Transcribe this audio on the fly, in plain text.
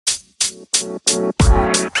What's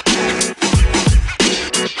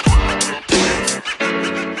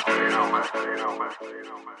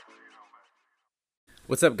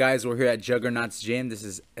up, guys? We're here at Juggernaut's gym. This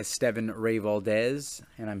is Esteban Ray Valdez,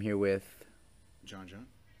 and I'm here with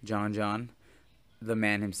John, the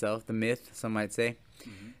man himself, the myth, some might say.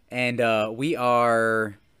 Mm-hmm. And we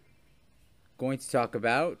are going to talk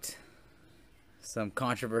about some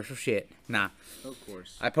controversial shit. Of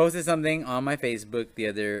course. I posted something on my Facebook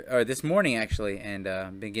this morning actually, and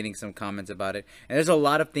been getting some comments about it. And there's a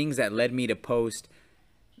lot of things that led me to post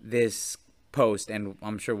this post, and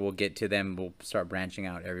I'm sure we'll get to them. We'll start branching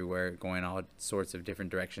out everywhere, going all sorts of different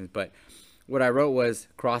directions. But what I wrote was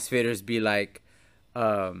CrossFitters be like,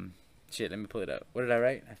 shit, let me pull it up. What did I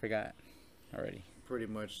write? I forgot already. Pretty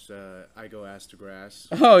much, I go AssToGrass.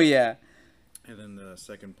 Oh yeah. And then the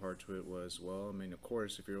second part to it was, well, I mean, of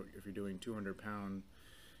course, if you're doing 200-pound,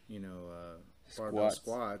 barbell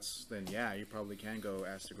squats, then yeah, you probably can go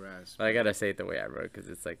AssToGrass. But I gotta say it the way I wrote, because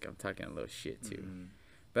it's like I'm talking a little shit too. Mm-hmm.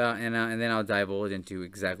 But and then I'll divulge into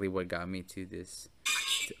exactly what got me to this.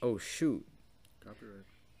 Oh shoot! Copyright.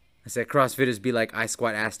 I said CrossFitters be like, I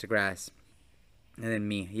squat AssToGrass, and then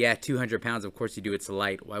me, yeah, 200 pounds. Of course you do. It's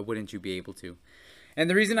light. Why wouldn't you be able to?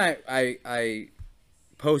 And the reason I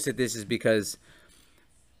posted this is because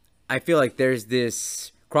I feel like there's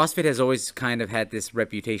this CrossFit has always kind of had this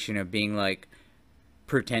reputation of being like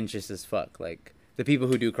pretentious as fuck, like. The people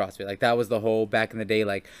who do CrossFit, like that was the whole back in the day.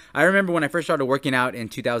 Like I remember when I first started working out in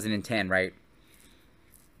 2010, right?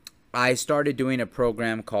 I started doing a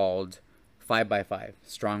program called 5x5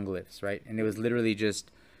 strong lifts, right? And it was literally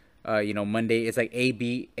just, Monday. It's like A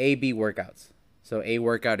B workouts. So A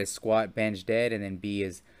workout is squat, bench, dead, and then B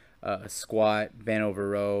is squat, bent over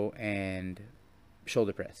row, and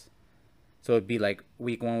shoulder press. So it'd be like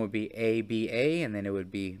week 1 would be A B A, and then it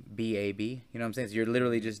would be B A B. You know what I'm saying? So you're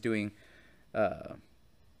literally just doing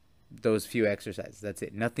those few exercises. That's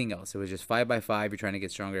it. Nothing else. It was just 5x5. You're trying to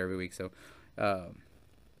get stronger every week. So,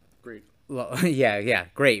 great. Yeah,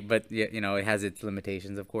 great. But it has its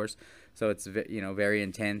limitations, of course. So it's very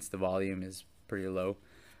intense. The volume is pretty low.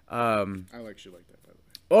 I like shit like that, by the way.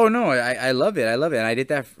 Oh no, I love it. And I did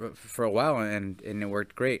that for a while, and it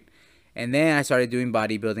worked great. And then I started doing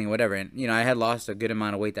bodybuilding, whatever. And I had lost a good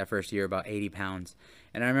amount of weight that first year, about 80 pounds.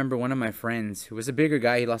 And I remember one of my friends, who was a bigger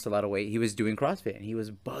guy, he lost a lot of weight. He was doing CrossFit, and he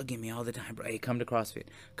was bugging me all the time, bro. Hey, come to CrossFit,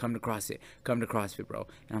 bro.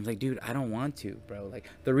 And I'm like, dude, I don't want to, bro. Like,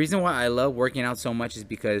 the reason why I love working out so much is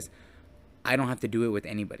because I don't have to do it with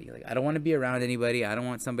anybody. Like, I don't want to be around anybody. I don't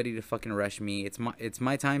want somebody to fucking rush me. It's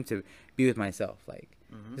my time to be with myself. Like,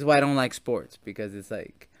 This is why I don't like sports, because it's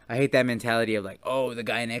like, I hate that mentality of like, oh, the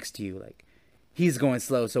guy next to you, like, he's going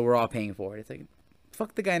slow, so we're all paying for it. It's like,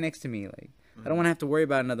 fuck the guy next to me, like. I don't want to have to worry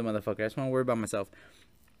about another motherfucker. I just want to worry about myself.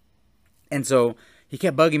 And so he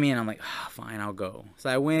kept bugging me, and I'm like, fine, I'll go.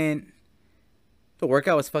 So I went. The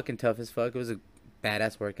workout was fucking tough as fuck. It was a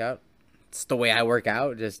badass workout. It's the way I work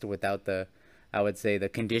out, just without I would say, the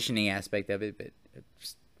conditioning aspect of it. But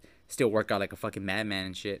still work out like a fucking madman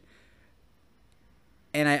and shit.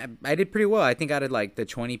 And I did pretty well. I think out of like the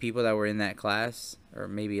 20 people that were in that class, or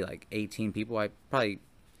maybe like 18 people, I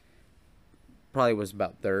probably was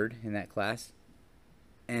about third in that class.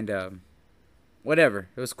 And whatever,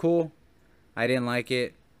 it was cool. I didn't like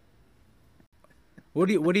it. What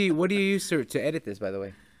do you use to edit this, by the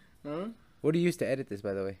way? Huh? What do you use to edit this,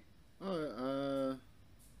 by the way?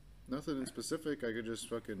 Nothing in specific. I could just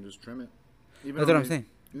trim it. That's what I'm saying.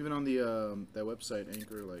 Even on the that website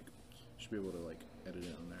Anchor, like, you should be able to like edit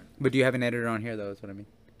it on there. But do you have an editor on here though? That's what I mean.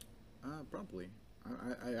 Probably.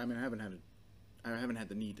 I mean, I haven't had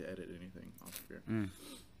the need to edit anything off of here.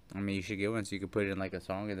 I mean, you should get one so you could put it in like a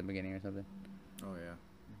song at the beginning or something. Oh yeah.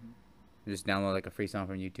 Just download like a free song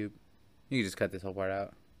from YouTube. You can just cut this whole part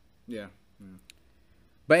out. Yeah.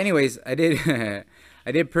 But anyways, I did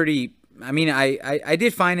I did pretty. I mean, I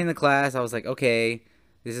did fine in the class. I was like, okay,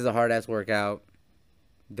 this is a hard ass workout.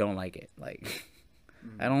 Don't like it. Like,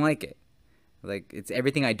 I don't like it. Like, it's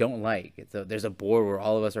everything I don't like. There's a board where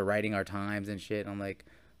all of us are writing our times and shit. And I'm like,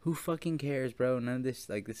 who fucking cares, bro? None of this,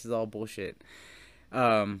 like, this is all bullshit.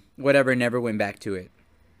 Whatever, never went back to it.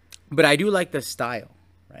 But I do like the style,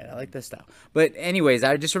 right? I like the style. But anyways,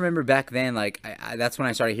 I just remember back then, like, that's when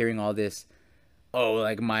I started hearing all this, oh,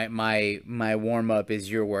 like, my warm-up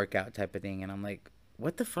is your workout type of thing. And I'm like,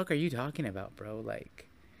 what the fuck are you talking about, bro? Like,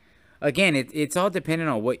 again, it's all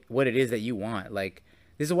dependent on what it is that you want. Like,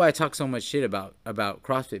 this is why I talk so much shit about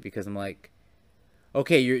CrossFit, because I'm like,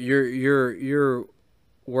 okay, your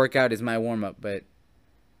workout is my warm-up, but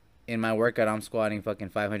in my workout I'm squatting fucking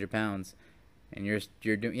 500 pounds, and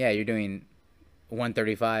you're doing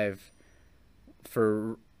 135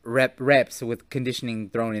 reps with conditioning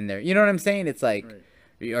thrown in there. You know what I'm saying? It's like,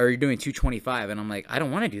 Right. or you're doing 225, and I'm like, I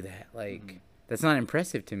don't want to do that. Like, that's not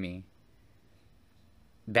impressive to me.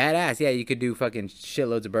 Badass, yeah, you could do fucking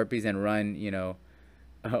shitloads of burpees and run,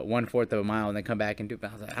 1/4 of a mile and then come back and do.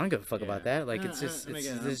 But I was like, I don't give a fuck about that. Like, it's just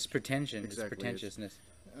this pretension, exactly, it's pretentiousness.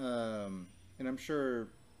 And I'm sure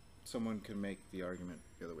someone can make the argument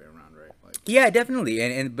the other way around, right? Like, Yeah, definitely,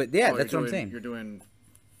 but yeah, that's what I'm saying. You're doing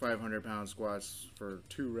 500-pound squats for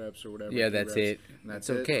 2 reps or whatever. Yeah, that's it. That's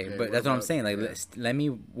okay. But that's what I'm saying. Like, let me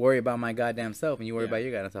worry about my goddamn self, and you worry about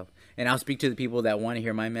your goddamn self. And I'll speak to the people that want to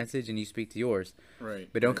hear my message, and you speak to yours. Right.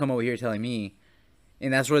 But don't come over here telling me.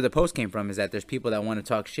 And that's where the post came from. Is that there's people that want to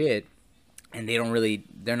talk shit, and they're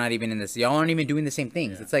not even in this. Y'all aren't even doing the same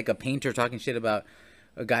things. Yeah. It's like a painter talking shit about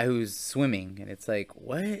a guy who's swimming, and it's like,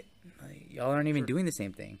 what? Like, y'all aren't even doing the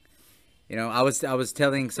same thing. I was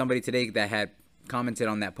telling somebody today that had commented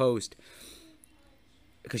on that post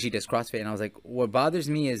because she does CrossFit, and I was like, what bothers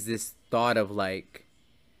me is this thought of like,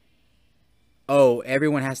 oh,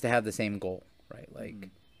 everyone has to have the same goal, right? Like,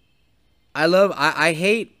 I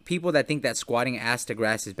hate people that think that squatting ass to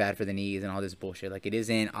grass is bad for the knees and all this bullshit. Like, it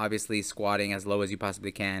isn't. Obviously, squatting as low as you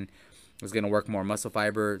possibly can is going to work more muscle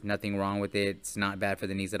fiber. Nothing wrong with it. It's not bad for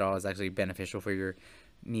the knees at all. It's actually beneficial for your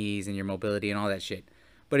knees and your mobility and all that shit.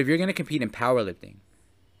 But if you're going to compete in powerlifting,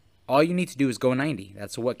 all you need to do is go 90.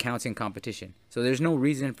 That's what counts in competition. So there's no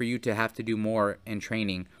reason for you to have to do more in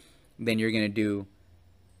training than you're going to do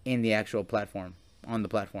in the actual platform, on the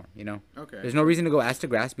platform, Okay. There's no reason to go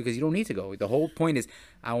AssToGrass because you don't need to go. The whole point is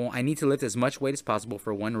I need to lift as much weight as possible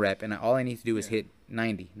for 1 rep, and all I need to do is hit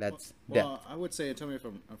 90. That's depth. Well, I would say, tell me if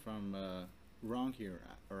I'm wrong here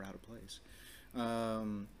or out of place.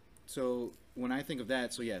 So when I think of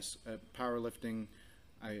that, so yes, powerlifting,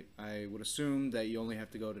 I would assume that you only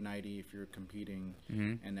have to go to 90 if you're competing,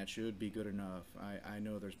 and that should be good enough. I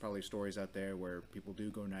know there's probably stories out there where people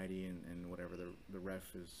do go 90 and whatever the ref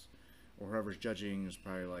is, or whoever's judging is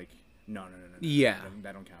probably like, no. Yeah.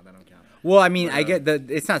 That don't count. Well, I mean, I get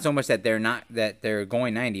it's not so much that they're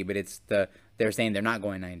going 90, but it's they're saying they're not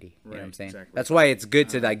going 90. You know what I'm saying? Exactly. That's why it's good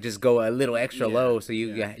to like just go a little extra low, so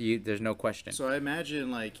you there's no question. So I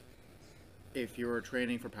imagine like, if you're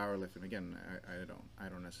training for powerlifting, again, I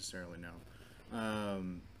don't necessarily know,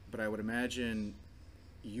 but I would imagine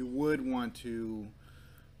you would want to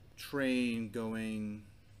train going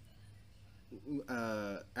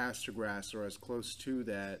AssToGrass or as close to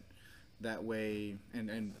that way,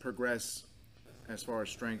 and progress as far as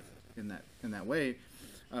strength in that way,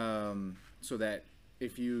 so that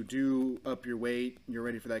if you do up your weight, you're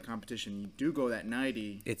ready for that competition, you do go that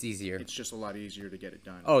 90, it's easier. It's just a lot easier to get it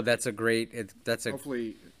done. Oh, that's a great.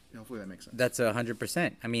 Hopefully that makes sense. That's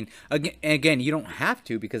 100%. I mean, again, you don't have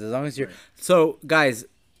to, because as long as you're so, guys,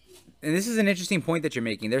 and this is an interesting point that you're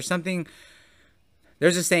making. There's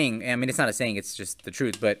a saying. I mean, it's not a saying. It's just the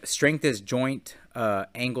truth. But strength is joint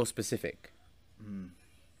angle specific.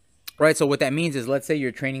 Right. So what that means is, let's say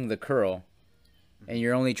you're training the curl, and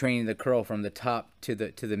you're only training the curl from the top to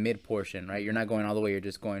the mid portion, right? You're not going all the way. You're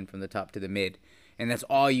just going from the top to the mid, and that's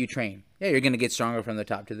all you train. Yeah, you're gonna get stronger from the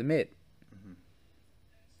top to the mid,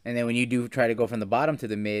 and then when you do try to go from the bottom to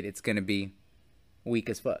the mid, it's gonna be weak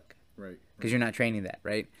as fuck, right? Because you're not training that,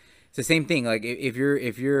 right? It's the same thing. Like if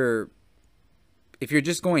you're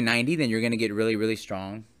just going 90, then you're gonna get really, really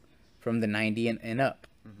strong from the 90 and up.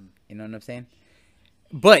 You know what I'm saying?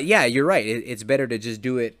 But yeah, you're right. It's better to just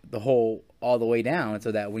do it all the way down,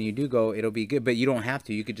 so that when you do go, it'll be good. But you don't have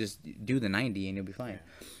to. You could just do the 90 and you'll be fine. Yeah.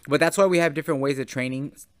 But that's why we have different ways of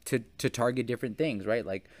training to target different things, right?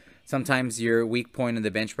 Like sometimes your weak point in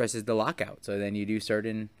the bench press is the lockout, so then you do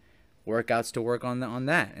certain workouts to work on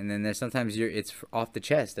that. And then there's sometimes it's off the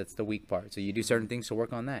chest, that's the weak part, so you do certain things to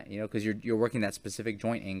work on that, because you're working that specific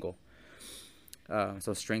joint angle.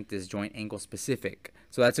 So strength is joint angle specific.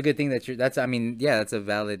 So that's a good thing that's a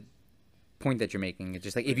valid point that you're making. It's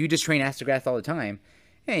just like, if you just train AssToGrass all the time,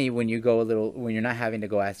 hey, when you're not having to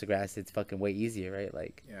go AssToGrass, it's fucking way easier, right?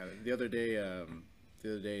 Like, yeah, the other day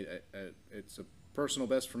it's a personal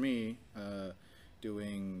best for me,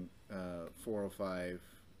 doing 405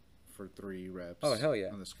 for 3 reps. Oh, hell yeah.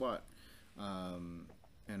 On the squat, and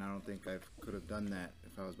I don't think I could have done that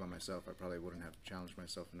if I was by myself. I probably wouldn't have challenged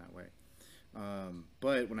myself in that way.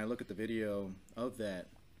 But when I look at the video of that,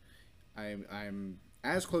 I'm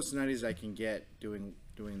as close to 90 as I can get doing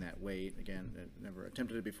that weight. Again, I never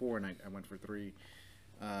attempted it before, and I went for 3.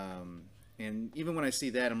 And even when I see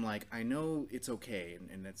that, I'm like, I know it's okay,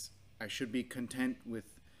 and I should be content with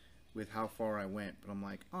how far I went. But I'm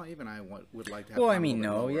like, oh, even I would like to have. Well, I mean,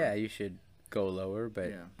 no, yeah, you should. go lower,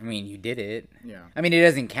 but Yeah. I mean, you did it. Yeah. I mean, it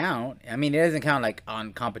doesn't count. I mean, it doesn't count like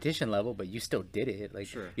on competition level, but you still did it. Like,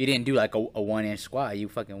 Sure. you didn't do like a 1-inch squat. You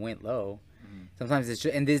fucking went low. Mm-hmm. Sometimes it's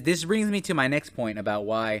just, and this brings me to my next point about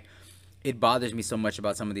why it bothers me so much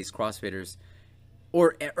about some of these CrossFitters,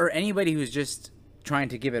 or anybody who's just trying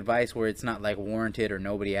to give advice where it's not like warranted or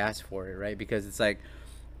nobody asked for it, right? Because it's like,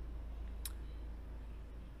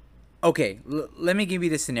 okay, let me give you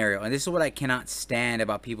this scenario, and this is what I cannot stand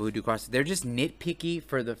about people who do CrossFit. They're just nitpicky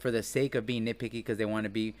for the sake of being nitpicky because they want to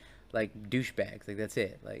be like douchebags. Like, that's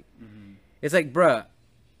it. Like, it's like, bruh,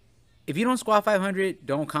 if you don't squat 500,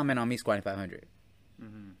 don't comment on me squatting 500.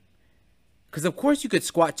 Because of course you could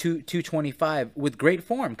squat 225 with great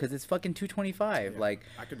form because it's fucking 225. Yeah. Like,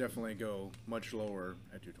 I could definitely go much lower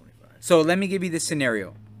at 225. so let me give you this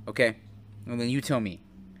scenario, okay? And then you tell me.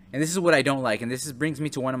 And this is what I don't like, and this brings me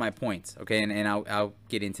to one of my points, okay? And I'll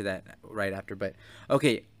get into that right after. But,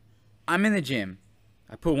 okay, I'm in the gym.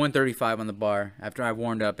 I put 135 on the bar after I've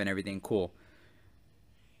warmed up and everything. Cool.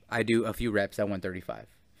 I do a few reps at 135.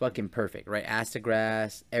 Fucking perfect, right?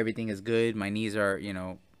 AssToGrass, everything is good. My knees are,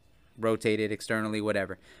 rotated externally,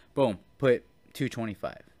 whatever. Boom, put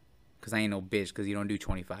 225. Because I ain't no bitch, because you don't do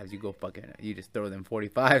 25s. You just throw them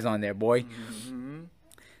 45s on there, boy.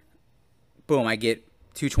 Boom, I get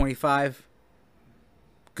 225,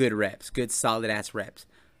 good reps, good solid ass reps.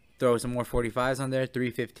 Throw some more 45s on there,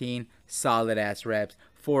 315, solid ass reps.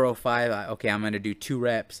 405, okay, I'm gonna do 2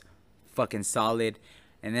 reps, fucking solid.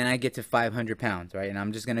 And then I get to 500 pounds, right? And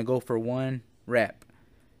I'm just gonna go for 1 rep.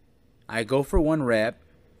 I go for 1 rep,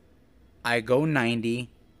 I go 90.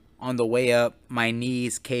 On the way up, my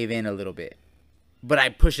knees cave in a little bit, but I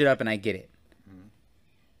push it up and I get it.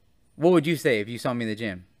 What would you say if you saw me in the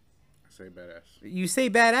gym? Say badass. You say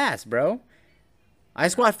badass, bro. I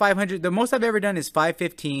squat 500. The most I've ever done is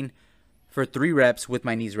 515 for 3 reps with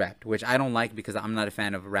my knees wrapped, which I don't like because I'm not a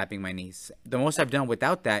fan of wrapping my knees. The most I've done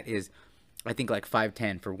without that is, I think, like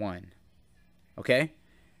 510 for 1. Okay?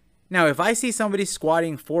 Now, if I see somebody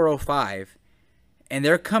squatting 405 and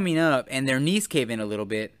they're coming up and their knees cave in a little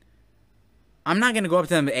bit, I'm not going to go up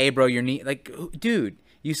to them, hey, bro, your knee. Like, dude,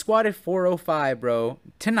 you squatted 405, bro,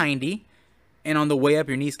 to 90. And on the way up,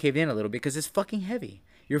 your knees caved in a little bit because it's fucking heavy.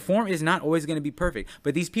 Your form is not always going to be perfect.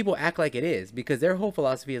 But these people act like it is because their whole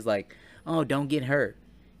philosophy is like, oh, don't get hurt.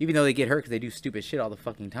 Even though they get hurt because they do stupid shit all the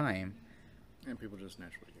fucking time. And people just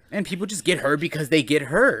naturally get hurt. And people just get hurt because they get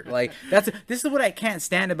hurt. Like, this is what I can't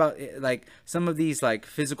stand about, like, some of these, like,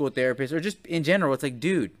 physical therapists or just in general. It's like,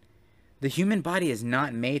 dude, the human body is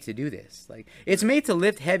not made to do this. Like, it's made to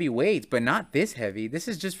lift heavy weights, but not this heavy. This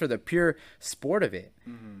is just for the pure sport of it.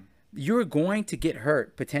 You're going to get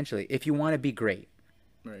hurt potentially if you want to be great.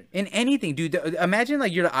 Right. In anything, dude. Imagine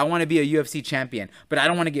like I want to be a UFC champion, but I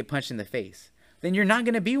don't want to get punched in the face. Then you're not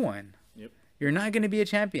going to be one. Yep. You're not going to be a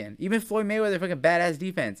champion. Even Floyd Mayweather, fucking badass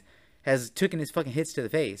defense, has taken his fucking hits to the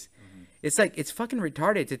face. It's like, it's fucking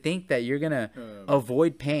retarded to think that you're going to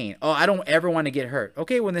avoid pain. Oh, I don't ever want to get hurt.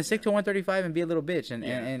 Okay, well then stick to 135 and be a little bitch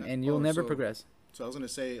and you'll never progress. So I was going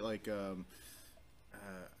to say, like,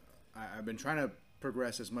 I've been trying to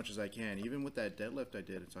progress as much as I can, even with that deadlift I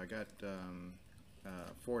did. So I got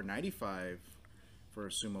 495 for a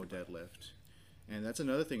sumo deadlift, and that's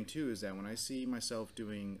another thing too, is that when I see myself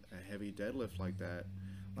doing a heavy deadlift like that,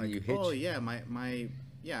 like, you hitch. oh yeah,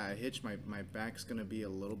 I hitch. My back's gonna be a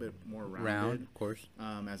little bit more rounded, of course,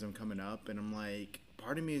 as I'm coming up, and I'm like,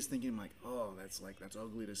 part of me is thinking like, oh, that's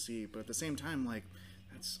ugly to see, but at the same time, like,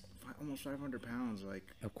 that's almost 500 pounds. Like,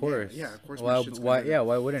 of course, yeah, of course. Well,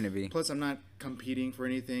 why wouldn't it be? Plus, I'm not competing for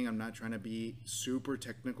anything. I'm not trying to be super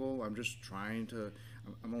technical. I'm just trying to.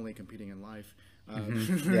 I'm only competing in life.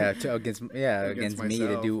 Against me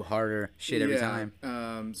to do harder shit every time.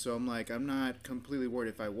 So I'm like, I'm not completely worried.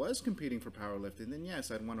 If I was competing for powerlifting, then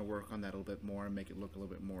yes, I'd want to work on that a little bit more and make it look a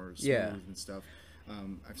little bit more smooth and stuff.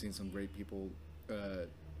 I've seen some great people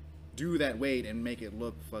do that weight and make it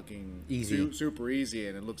look fucking easy, super easy,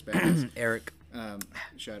 and it looks badass. Eric,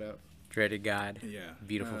 shout out. Dreaded God,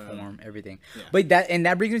 beautiful form, everything. Yeah. But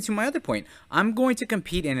that brings me to my other point. I'm going to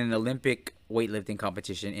compete in an Olympic weightlifting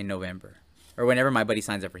competition in November, or whenever my buddy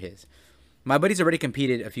signs up for his. My buddy's already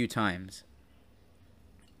competed a few times.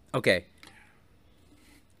 Okay,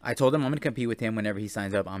 I told him I'm going to compete with him whenever he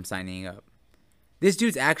signs up. I'm signing up. This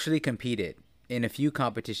dude's actually competed in a few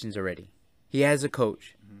competitions already. He has a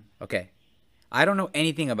coach. Okay, I don't know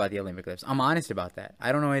anything about the Olympic lifts. I'm honest about that.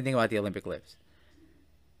 I don't know anything about the Olympic lifts.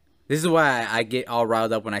 This is why I get all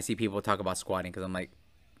riled up when I see people talk about squatting, because I'm like,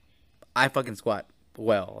 I fucking squat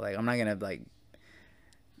well. Like, I'm not gonna like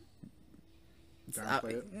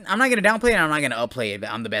Downplay it. I'm not gonna downplay it. I'm not gonna upplay it.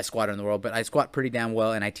 I'm the best squatter in the world, but I squat pretty damn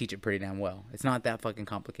well, and I teach it pretty damn well. It's not that fucking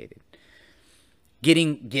complicated.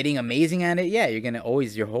 Getting amazing at it, yeah, you're gonna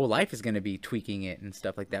always, your whole life is gonna be tweaking it and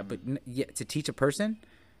stuff like that. But yeah, to teach a person,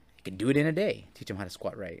 you can do it in a day. Teach them how to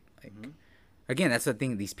squat right. Like, again, that's the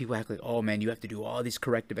thing. These people act like, oh man, you have to do all these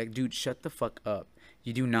corrective. Like, dude, shut the fuck up.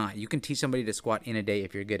 You do not. You can teach somebody to squat in a day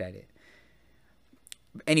if you're good at it.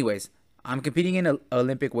 Anyways, I'm competing in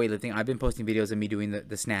Olympic weightlifting. I've been posting videos of me doing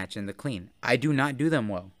the snatch and the clean. I do not do them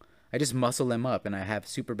well. I just muscle them up, and I have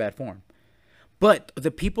super bad form. But the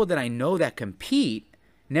people that I know that compete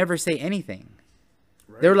never say anything.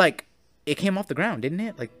 Right. They're like, it came off the ground, didn't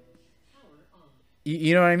it? Like,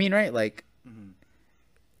 you know what I mean, right? Like,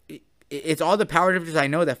 it's all the powerlifters I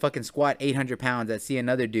know that fucking squat 800 pounds that see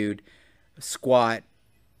another dude squat,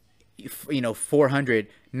 400,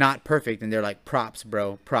 not perfect, and they're like, props,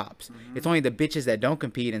 bro, props. It's only the bitches that don't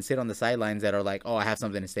compete and sit on the sidelines that are like, oh, I have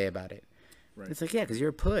something to say about it. Right. It's like, yeah, because you're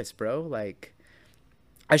a puss, bro. Like,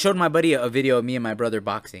 I showed my buddy a video of me and my brother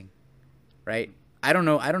boxing, right? I don't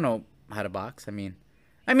know how to box. I mean,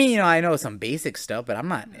 I know some basic stuff, but I'm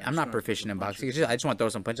not proficient in boxing. I just want to throw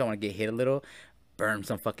some punches. I want to get hit a little, burn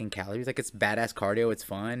some fucking calories. Like, it's badass cardio. It's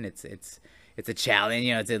fun. It's a challenge.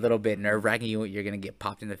 It's a little bit nerve wracking. You're gonna get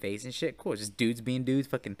popped in the face and shit. Cool. Just dudes being dudes,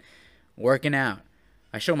 fucking working out.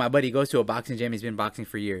 I show my buddy, he goes to a boxing gym. He's been boxing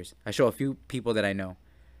for years. I show a few people that I know.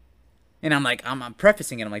 And I'm like, I'm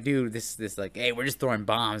prefacing it. I'm like, dude, this like, hey, we're just throwing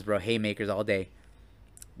bombs, bro, haymakers all day.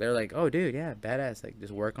 They're like, oh, dude, yeah, badass. Like,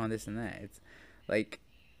 just work on this and that. It's like,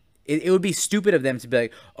 it would be stupid of them to be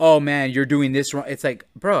like, oh man, you're doing this wrong. It's like,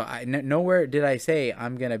 bro, nowhere did I say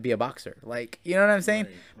I'm gonna be a boxer. Like, you know what I'm saying?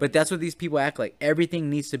 Right. But that's what these people act like. Everything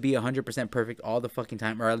needs to be 100% perfect all the fucking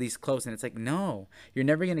time, or at least close. And it's like, no, you're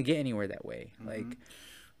never gonna get anywhere that way. Like.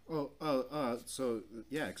 So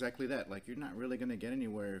yeah, exactly that. Like, you're not really gonna get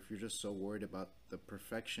anywhere if you're just so worried about the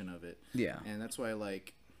perfection of it. Yeah. And that's why,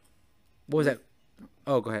 like, what was that?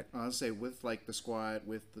 Oh, go ahead. I'll say with like the squat,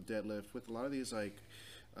 with the deadlift, with a lot of these like,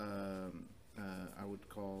 I would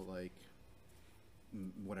call like,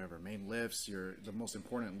 whatever main lifts, the most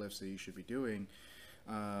important lifts that you should be doing,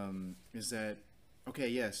 is that okay?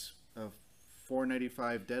 Yes,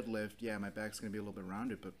 495 deadlift, yeah, my back's gonna be a little bit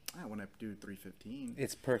rounded, but when I do 315,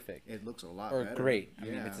 it's perfect. It looks a lot better. Great. I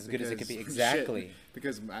mean, it's as good as it could be. Exactly. Shit,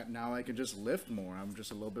 because now I can just lift more. I'm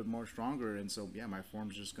just a little bit more stronger, and so yeah, my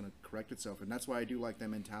form's just gonna correct itself. And that's why I do like that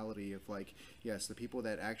mentality of like, yes, the people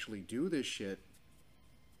that actually do this shit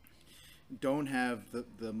don't have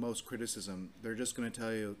the most criticism. They're just gonna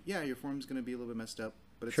tell you, yeah, your form's gonna be a little bit messed up,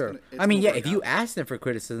 but it's sure. If you ask them for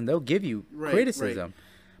criticism, they'll give you criticism. Right.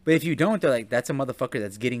 But if you don't, they're like, that's a motherfucker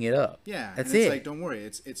that's getting it up. Yeah, that's it's like, don't worry,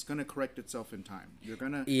 it's gonna correct itself in time. You're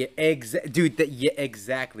gonna dude.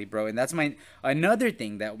 Exactly, bro. And that's another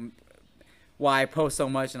thing that why I post so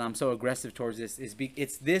much and I'm so aggressive towards this is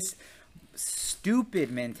it's this stupid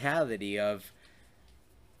mentality of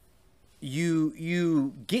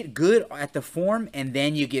you get good at the form and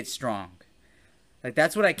then you get strong. Like,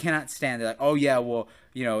 that's what I cannot stand. They're like, oh yeah, well,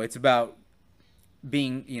 it's about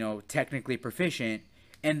being technically proficient.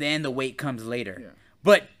 And then the weight comes later. Yeah.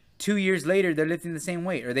 But 2 years later, they're lifting the same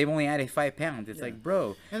weight, or they've only added 5 pounds. It's like,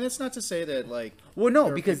 bro. And that's not to say that, like, well, no,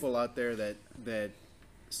 there because are people out there that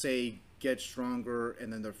say get stronger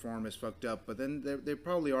and then their form is fucked up. But then they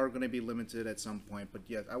probably are going to be limited at some point. But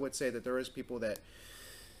yeah, I would say that there is people that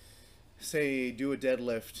say do a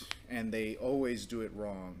deadlift and they always do it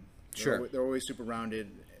wrong. They're always super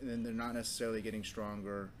rounded, and then they're not necessarily getting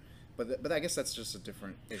stronger. But I guess that's just a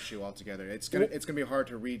different issue altogether. It's gonna be hard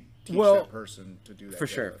to teach that person to do that. For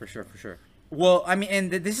sure. Well, I mean, and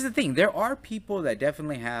this is the thing. There are people that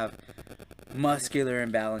definitely have muscular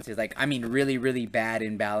imbalances. Like, I mean, really, really bad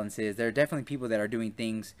imbalances. There are definitely people that are doing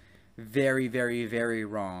things very, very, very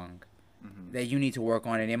wrong that you need to work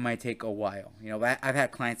on, and it might take a while. I've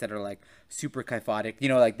had clients that are like super kyphotic.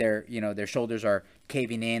 Like their shoulders are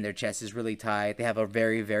caving in, their chest is really tight, they have a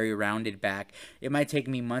very, very rounded back. It might take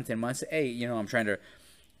me months and months. Hey, I'm trying to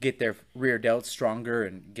get their rear delts stronger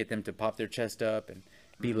and get them to pop their chest up and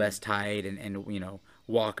be less tight and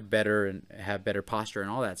walk better and have better posture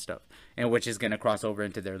and all that stuff, and which is going to cross over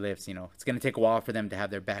into their lifts. It's going to take a while for them to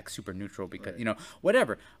have their back super neutral because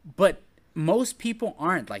whatever. But most people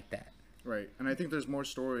aren't like that. Right. And I think there's more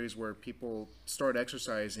stories where people start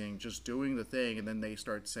exercising, just doing the thing, and then they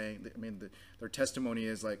start saying, their testimony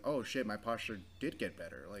is like, oh shit, my posture did get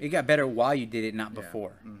better. Like, it got better while you did it, not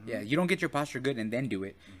before. Yeah, you don't get your posture good and then do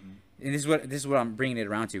it. And this is what I'm bringing it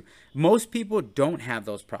around to. Most people don't have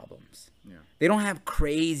those problems. Yeah. They don't have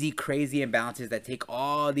crazy imbalances that take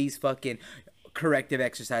all these fucking corrective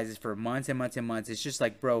exercises for months and months and months. It's just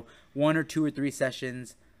like, bro, 1 or 2 or 3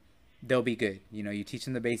 sessions, they'll be good. You know, you teach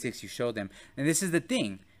them the basics, you show them. And this is the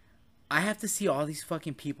thing. I have to see all these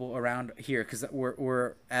fucking people around here because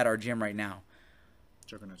we're at our gym right now.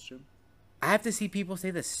 Juggernaut gym. I have to see people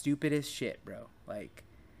say the stupidest shit, bro.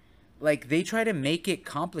 Like they try to make it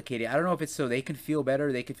complicated. I don't know if it's so they can feel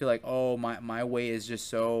better. They can feel like, oh, my way is just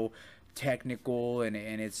so technical and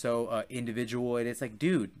it's so individual. And it's like,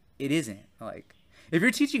 dude, it isn't. Like, if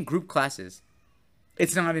you're teaching group classes,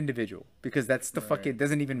 it's not individual because that's the fucking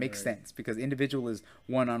doesn't even make sense because individual is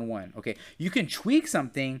one-on-one. Okay, you can tweak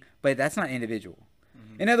something, but that's not individual.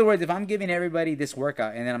 In other words, if I'm giving everybody this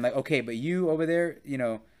workout and then I'm like, okay, but you over there, you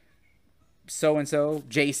know, so and so,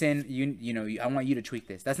 Jason, you know, I want you to tweak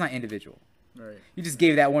this. That's not individual. Right. You just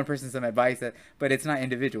gave that one person some advice, but it's not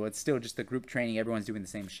individual. It's still just the group training. Everyone's doing the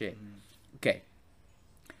same shit. Okay.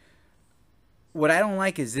 What I don't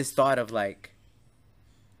like is this thought of like,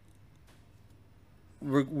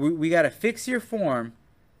 we got to fix your form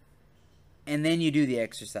and then you do the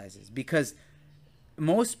exercises because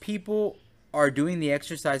most people are doing the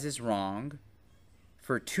exercises wrong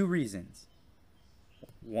for 2 reasons.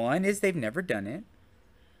 One is they've never done it,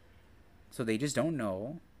 so they just don't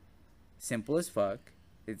know. Simple as fuck.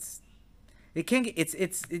 It's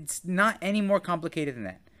not any more complicated than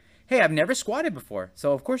that. Hey, I've never squatted before,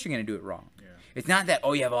 so of course you're gonna do it wrong. Yeah. It's not that,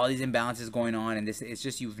 oh, you have all these imbalances going on and this. It's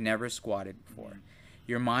just you've never squatted before.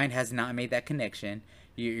 Your mind has not made that connection.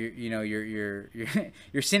 You know your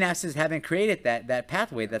synapses haven't created that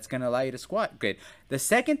pathway that's gonna allow you to squat good. The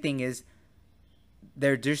second thing is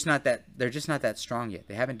they're just not that strong yet.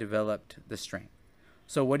 They haven't developed the strength.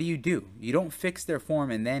 So what do? You don't fix their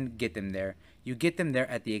form and then get them there. You get them there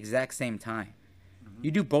at the exact same time.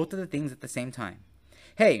 You do both of the things at the same time.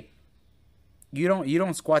 Hey, you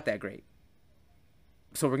don't squat that great,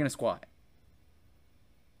 so we're gonna squat.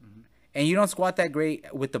 And you don't squat that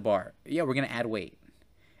great with the bar. Yeah, we're gonna add weight.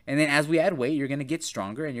 And then as we add weight, you're gonna get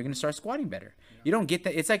stronger and you're gonna start squatting better. Yeah. You don't get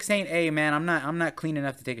that. It's like saying, "Hey, man, I'm not clean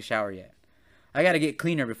enough to take a shower yet. I gotta get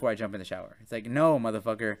cleaner before I jump in the shower." It's like, no,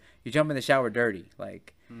 motherfucker, you jump in the shower dirty.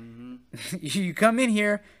 Like, you come in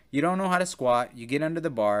here, you don't know how to squat. You get under the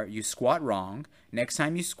bar, you squat wrong. Next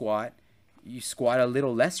time you squat a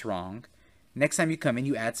little less wrong. Next time you come in,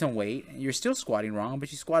 you add some weight. You're still squatting wrong,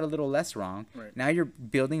 but you squat a little less wrong. Right. Now you're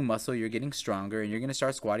building muscle. You're getting stronger, and you're going to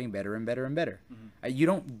start squatting better and better and better. You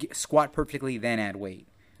don't squat perfectly, then add weight.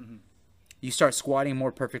 You start squatting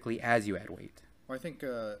more perfectly as you add weight. Well, I think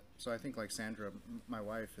so. I think like Sandra, my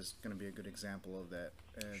wife, is going to be a good example of that.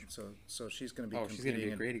 And so she's going to be. Oh, she's going to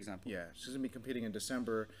be a great example. Yeah, she's going to be competing in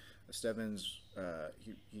December. Stebbins,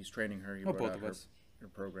 he's training her. He brought both out of us. Her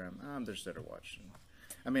program. They're there to watch.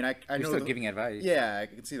 I mean, I You're know still giving advice. Yeah, I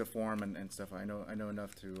can see the form and stuff. I know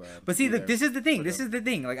enough to. But see, look, this is the thing. This is the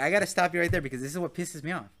thing. Like, I gotta stop you right there because this is what pisses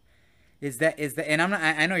me off. Is that and I'm not.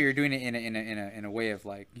 I know you're doing it in a way of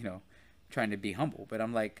like, you know, trying to be humble. But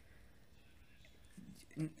I'm like,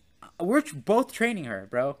 we're both training her,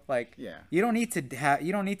 bro. Like, yeah. You don't need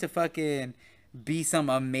to fucking be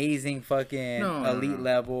some amazing fucking elite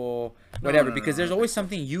level whatever because there's always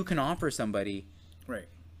something you can offer somebody. Right.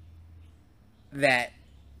 That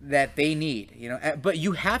they need, you know, but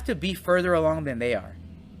you have to be further along than they are.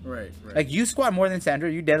 Right. Like, you squat more than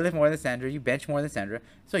Sandra, you deadlift more than Sandra, you bench more than Sandra,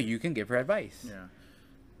 so you can give her advice. Yeah.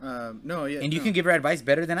 And you can give her advice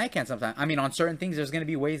better than I can sometimes. I mean, on certain things, there's going to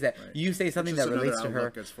be ways that you say something that relates to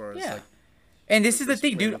her. As far as, yeah. Like, and this is the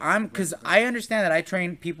thing, dude. Because I understand that I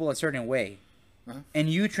train people a certain way, and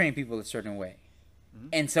you train people a certain way.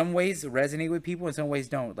 And some ways resonate with people and some ways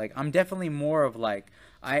don't. Like, I'm definitely more of like,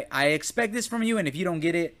 I expect this from you, and if you don't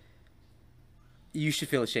get it, you should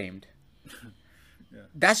feel ashamed. Yeah.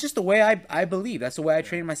 That's just the way I believe. That's the way I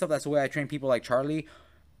train myself. That's the way I train people like Charlie.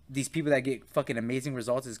 These people that get fucking amazing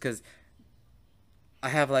results is because I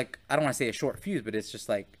have, like, I don't want to say a short fuse, but it's just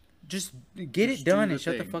like, just get it done and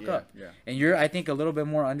shut the fuck up. Yeah. And you're, I think, a little bit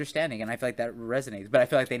more understanding, and I feel like that resonates. But I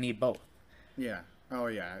feel like they need both. Yeah. Oh,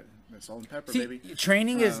 yeah. Salt and pepper, See, baby.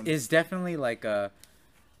 Training is definitely like a...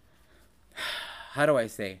 How do I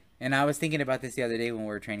say? And I was thinking about this the other day when we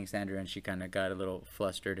were training Sandra, and she kind of got a little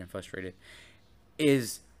flustered and frustrated.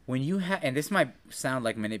 Is when you have... And this might sound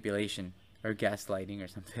like manipulation or gaslighting or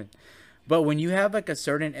something. But when you have, like, a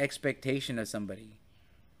certain expectation of somebody,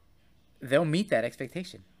 they'll meet that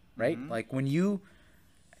expectation, right? Like, when you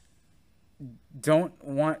don't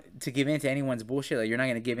want to give in to anyone's bullshit, like, you're not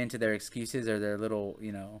going to give in to their excuses or their little,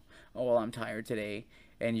 you know, oh, well, I'm tired today,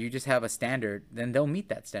 and you just have a standard, then they'll meet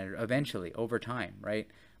that standard eventually over time, right?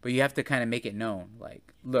 but you have to kind of make it known.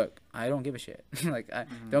 Like, look, I don't give a shit. Like,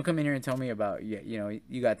 don't come in here and tell me about, you know,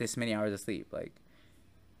 you got this many hours of sleep. Like,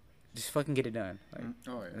 just fucking get it done. Like,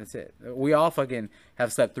 Oh, yeah. that's it. We all fucking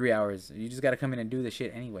have slept 3 hours. You just got to come in and do the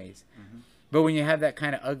shit anyways. But when you have that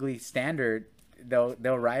kind of ugly standard, they'll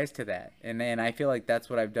rise to that. And I feel like that's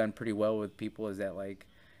what I've done pretty well with people, is that, like,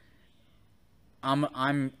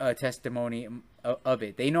 I'm a testimony of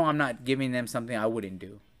it. They know I'm not giving them something I wouldn't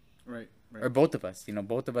do. Right. Or both of us, you know,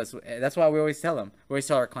 both of us. That's why we always tell them. We always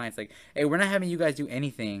tell our clients, like, hey, we're not having you guys do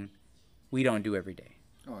anything we don't do every day.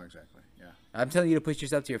 Oh, exactly. Yeah. I'm telling you to push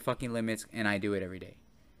yourself to your fucking limits, and I do it every day.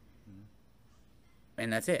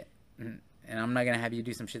 And that's it. And I'm not going to have you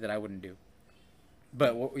do some shit that I wouldn't do.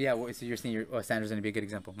 But, so you're saying Sandra's going to be a good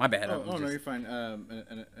example. My bad. No, you're fine.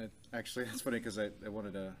 And actually, that's funny because I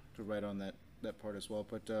wanted to write on that part as well.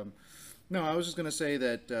 But, no, I was just going to say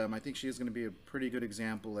that I think she is going to be a pretty good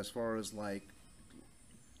example as far as, like,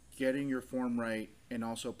 getting your form right and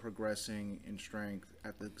also progressing in strength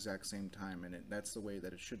at the exact same time. And that's the way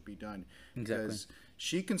that it should be done. Exactly. Because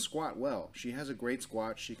she can squat well. She has a great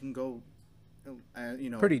squat. She can go, you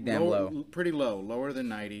know, pretty damn low. Pretty low, lower than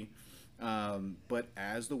 90. But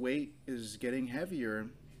as the weight is getting heavier,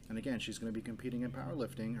 and again, she's going to be competing in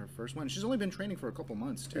powerlifting, her first one. She's only been training for a couple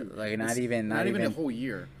months too. Like not even a whole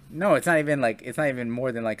year. No, it's not even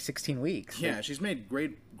more than like 16 weeks. Yeah, she's made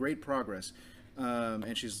great progress,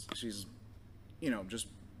 and she's you know, just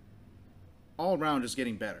all around just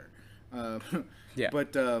getting better. Yeah.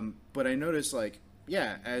 But I noticed, like,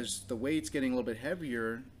 yeah, as the weight's getting a little bit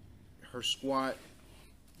heavier, her squat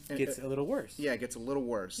gets a little worse. Yeah, it gets a little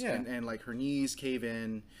worse. Yeah. And like her knees cave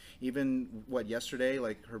in. Even yesterday,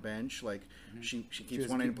 like her bench, like she keeps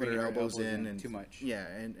wanting to put her elbows in and too much. Yeah,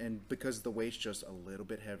 and because the weight's just a little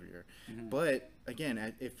bit heavier. But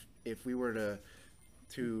again, if we were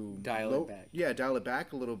to dial it back. Yeah, dial it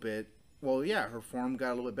back a little bit. Well, yeah, her form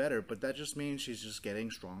got a little bit better, but that just means she's just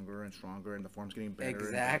getting stronger and stronger, and the form's getting better.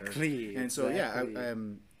 Exactly. And better. And so yeah, you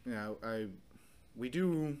know, we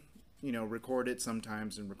do, you know, record it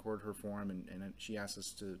sometimes and record her form, and she asks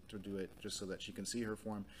us to do it just so that she can see her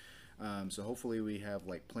form. So hopefully we have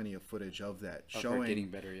like plenty of footage of that showing her getting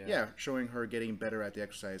better. Yeah, showing her getting better at the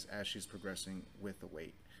exercise as she's progressing with the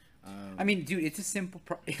weight. I mean, dude, it's a simple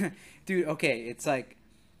dude. Okay, it's like,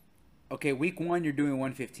 okay, week 1 you're doing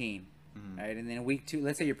 115, right, and then week 2,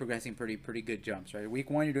 let's say you're progressing pretty good jumps, right? Week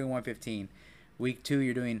 1 you're doing 115, week 2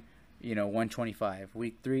 you're doing, you know, 125,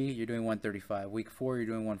 week 3 you're doing 135, week 4 you're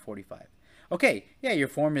doing 145. Okay, yeah, your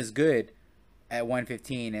form is good at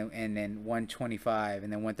 115 and then 125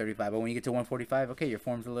 and then 135, but when you get to 145, okay, your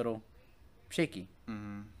form's a little shaky.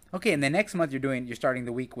 Okay, and the next month you're starting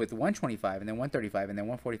the week with 125 and then 135 and then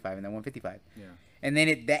 145 and then 155. Yeah. And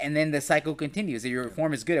then the cycle continues. Your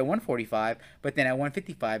form is good at 145, but then at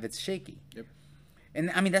 155 it's shaky. Yep.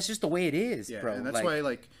 And I mean, that's just the way it is, bro. And that's why,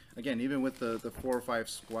 like, again, even with the 4 or 5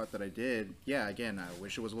 squat that I did, yeah, again, I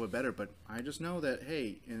wish it was a little better, but I just know that,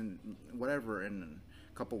 hey, in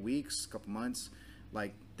a couple weeks, couple months,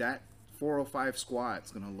 like that 405 squat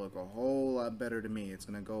is going to look a whole lot better to me. It's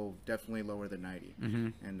going to go definitely lower than 90.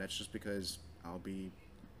 And that's just because I'll be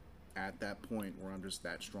at that point where I'm just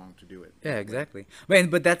that strong to do it. Yeah, exactly.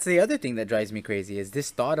 But that's the other thing that drives me crazy is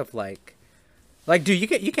this thought of like, dude,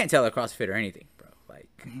 you can't tell a CrossFit or anything, bro. Like,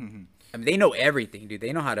 I mean, they know everything, dude.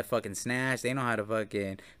 They know how to fucking snatch. They know how to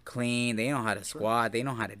fucking clean. They know how to squat. They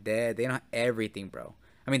know how to dead. They know everything, bro.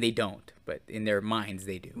 I mean, they don't, but in their minds,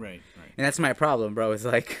 they do. Right. And that's my problem, bro. It's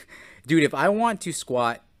like, dude, if I want to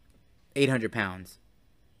squat 800 pounds,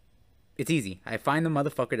 it's easy. I find the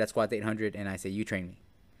motherfucker that squats 800, and I say, you train me.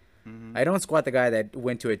 I don't squat the guy that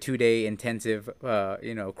went to a 2-day intensive,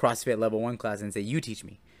 CrossFit level 1 class and say, you teach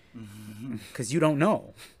me. Because you don't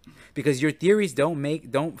know. Because your theories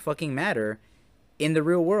don't fucking matter in the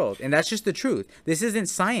real world, and that's just the truth. This isn't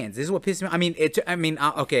science. This is what pisses me. I mean,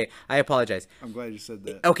 okay, I apologize. I'm glad you said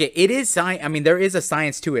that. Okay, it is science. I mean, there is a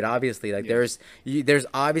science to it, obviously. Like, there's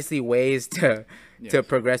obviously ways to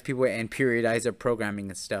progress people and periodize their programming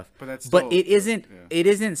and stuff. But it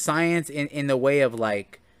isn't science in the way of,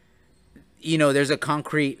 like, you know, there's a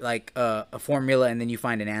concrete, like, a formula, and then you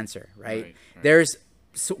find an answer, right? There's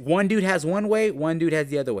one dude has one way, one dude has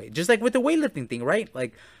the other way. Just like with the weightlifting thing, right?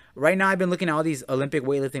 Like, right now I've been looking at all these Olympic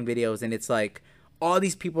weightlifting videos, and it's like all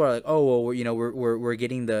these people are like, oh, well, we're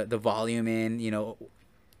getting the volume in, you know.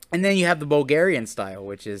 And then you have the Bulgarian style,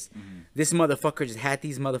 which is this motherfucker just had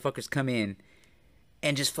these motherfuckers come in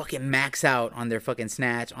and just fucking max out on their fucking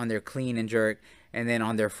snatch, on their clean and jerk, and then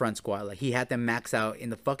on their front squat. Like, he had them max out in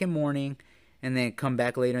the fucking morning and then come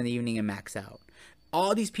back later in the evening and max out.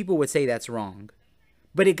 All these people would say that's wrong,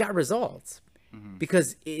 but it got results.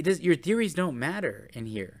 because your theories don't matter in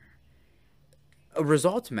here.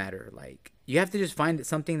 Results matter. Like, you have to just find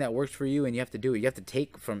something that works for you, and you have to do it. You have to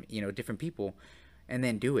take from, different people and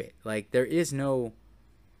then do it. Like, there is no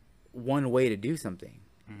one way to do something.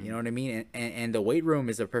 You know what I mean? And the weight room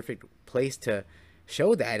is a perfect place to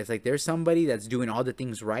show that. It's like there's somebody that's doing all the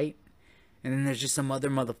things right, and then there's just some other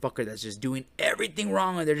motherfucker that's just doing everything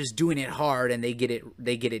wrong, and they're just doing it hard, and they get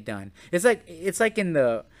it done. It's like in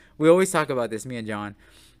the, we always talk about this, me and John.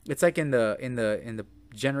 It's like in the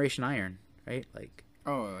Generation Iron, right? Like,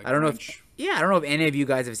 like I don't know if any of you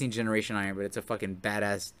guys have seen Generation Iron, but it's a fucking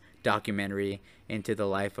badass documentary into the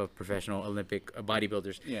life of professional Olympic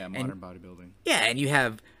bodybuilders. Yeah, modern bodybuilding. Yeah, and you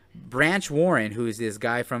have Branch Warren, who's this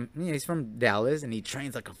guy from, he's from Dallas, and he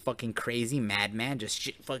trains like a fucking crazy madman, just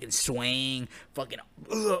shit fucking swaying, fucking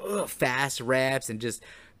fast reps, and just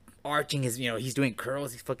arching his, he's doing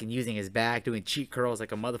curls, he's fucking using his back, doing cheat curls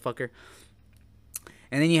like a motherfucker.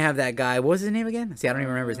 And then you have that guy, what was his name again? See, I don't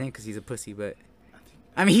even remember his name because he's a pussy, but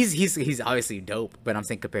I mean, he's obviously dope, but I'm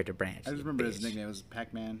saying compared to Branch. I just remember his nickname was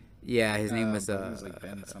Pac-Man. Yeah, his name was like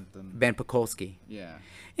Ben something. Ben Pekulski. Yeah.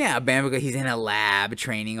 Yeah, Ben, he's in a lab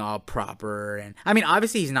training all proper, and I mean,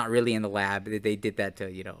 obviously he's not really in the lab. They did that to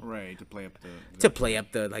right, to play up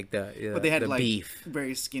the but they had the like beef.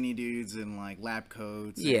 Very skinny dudes in like lab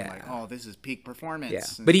coats. Yeah. And like, oh, this is peak performance. Yeah,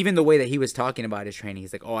 And but even the way that he was talking about his training,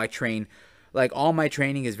 he's like, oh, I train. Like, all my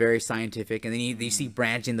training is very scientific, and then you see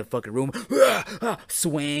Branch in the fucking room,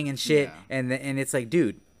 swaying and shit, Yeah. and it's like,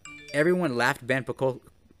 dude, everyone laughed Ben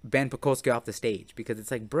Pekulski off the stage because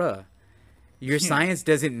it's like, bruh, your science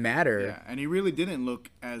doesn't matter. Yeah, and he really didn't look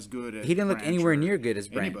as good as He didn't look Branch anywhere or near good as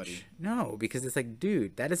Branch. anybody. No, because it's like,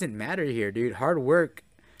 dude, that doesn't matter here, dude. Hard work.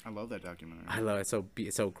 I love that documentary. I love it.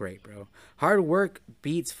 It's so great, bro. Hard work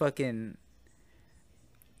beats fucking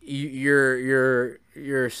your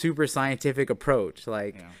super scientific approach.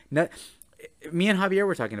 Like, me and Javier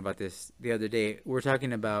were talking about this the other day. We're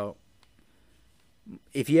talking about,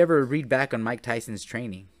 if you ever read back on Mike Tyson's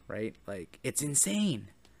training, right? Like, it's insane.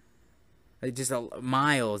 Like, just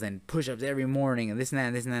miles and push-ups every morning and this and that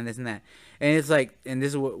and this and that and this and that. And it's like, and this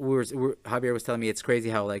is what Javier was telling me. It's crazy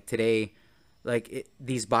how, like, today, like,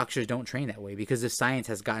 these boxers don't train that way because the science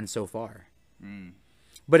has gotten so far.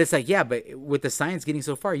 But it's like, yeah, but with the science getting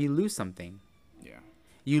so far, you lose something. Yeah.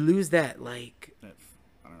 You lose that, like, I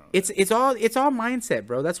don't know. It's all mindset,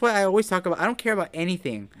 bro. That's why I always talk about, I don't care about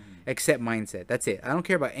anything except mindset. That's it. I don't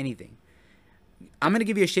care about anything. I'm going to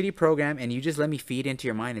give you a shitty program, and you just let me feed into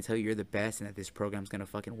your mind and tell you you're the best and that this program's going to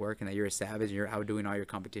fucking work and that you're a savage and you're outdoing all your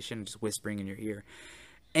competition and just whispering in your ear.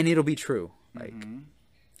 And it'll be true. Like,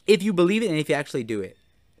 if you believe it and if you actually do it,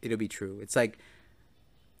 it'll be true. It's like,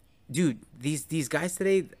 dude, these guys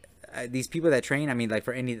today, these people that train, I mean, like,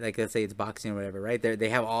 for any, like, let's say it's boxing or whatever, right? They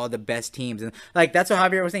have all the best teams, and like, that's what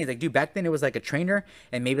Javier was saying. He's like, dude, back then it was like a trainer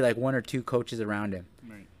and maybe like one or two coaches around him.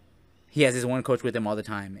 Right. He has his one coach with him all the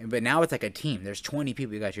time, but now it's like a team. There's 20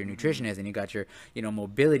 people. You got your nutritionist, and you got your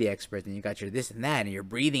mobility experts, and you got your this and that, and you're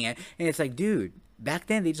breathing it. And it's like, dude, back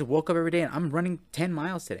then they just woke up every day, and I'm running 10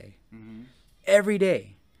 miles today, every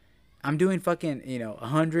day. I'm doing fucking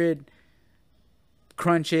 100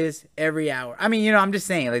 crunches every hour. I mean, I'm just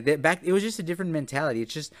saying, like, that back, it was just a different mentality.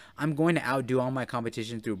 It's just, I'm going to outdo all my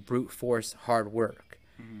competition through brute force hard work.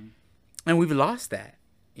 And we've lost that.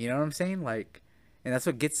 You know what I'm saying? Like, and that's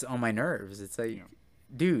what gets on my nerves. It's like,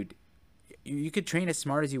 dude, you could train as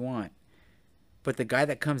smart as you want, but the guy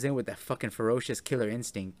that comes in with that fucking ferocious killer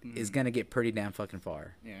instinct is gonna get pretty damn fucking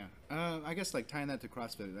far. Yeah. I guess, like, tying that to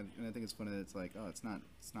CrossFit, and I think it's funny that it's like, oh, it's not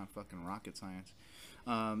fucking rocket science.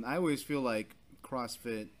 I always feel like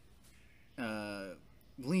CrossFit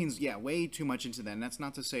leans way too much into that, and that's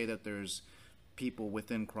not to say that there's people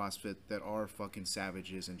within CrossFit that are fucking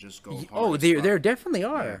savages and just go hard. Oh, there definitely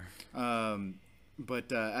are. Yeah.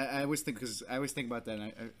 But I always think, because I always think about that,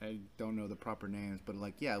 and I don't know the proper names, but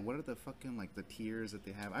like, what are the fucking, like, the tiers that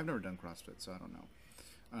they have? I've never done CrossFit, so I don't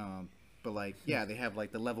know. But like, they have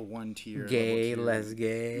like the level 1 tier. Gay, less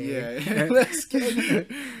gay. Yeah, less gay.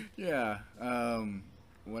 Yeah.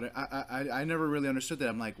 What I never really understood that.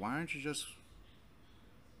 I'm like, why aren't you just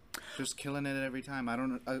killing it every time? I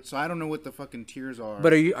don't know. So I don't know what the fucking tiers are.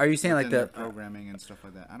 But are you saying like the programming and stuff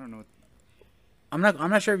like that? I don't know. I'm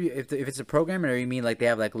not sure if it's a program, or you mean like they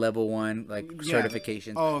have like level 1 like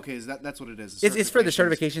certifications. Oh, okay. That's what it is. It's for the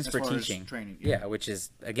certifications for teaching. Training. Yeah, which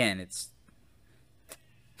is, again, it's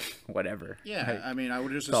whatever. Yeah, like, I mean, I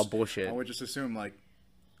would just all bullshit. I would just assume, like,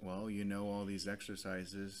 well, all these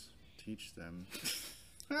exercises, teach them.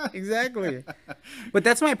 Exactly. But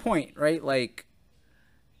that's my point, right? Like,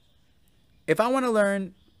 if I want to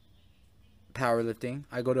learn powerlifting,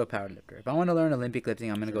 I go to a powerlifter. If I want to learn Olympic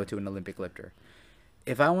lifting, I'm gonna go to an Olympic lifter.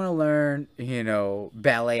 If I want to learn,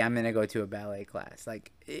 ballet, I'm gonna go to a ballet class.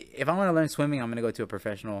 Like, if I want to learn swimming, I'm gonna go to a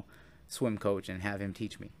professional swim coach and have him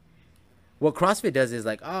teach me. What CrossFit does is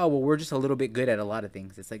like, oh, well, we're just a little bit good at a lot of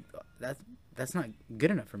things. It's like that's not good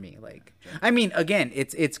enough for me. like, I mean, again,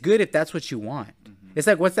 it's good if that's what you want. It's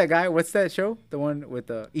like, what's that show, the one with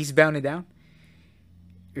the Eastbound and Down,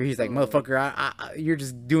 where he's like, motherfucker, you're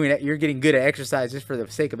just doing it, you're getting good at exercise just for the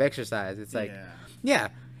sake of exercise. It's like,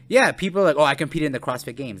 yeah, people are like, oh, I competed in the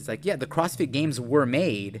CrossFit Games. It's like, yeah, the CrossFit Games were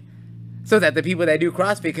made so that the people that do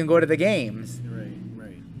CrossFit can go to the games.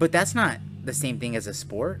 Right. But that's not the same thing as a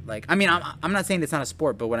sport. Like, I mean, I'm not saying it's not a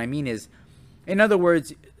sport, but what I mean is, in other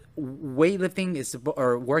words, weightlifting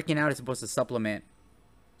or working out is supposed to supplement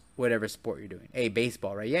whatever sport you're doing. Hey,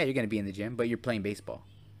 baseball, right? Yeah, you're going to be in the gym, but you're playing baseball,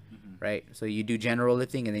 right? So you do general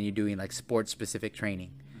lifting, and then you're doing like sports specific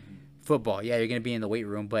training. Football, yeah, you're going to be in the weight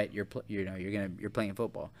room, but you're playing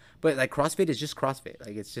football. But like CrossFit is just CrossFit.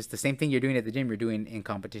 Like, it's just the same thing you're doing at the gym, you're doing in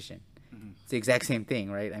competition. It's the exact same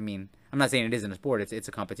thing, right? I mean, I'm not saying it isn't a sport. It's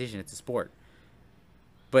a competition. It's a sport.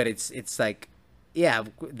 But it's like, yeah,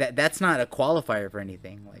 that's not a qualifier for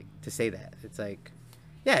anything. Like, to say that, it's like,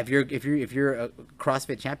 yeah, if you're a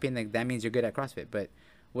CrossFit champion, like, that means you're good at CrossFit. But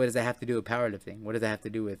what does that have to do with powerlifting? What does that have to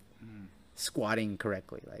do with squatting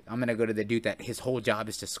correctly? Like, I'm gonna go to the dude that his whole job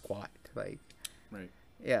is to squat. Like, Right.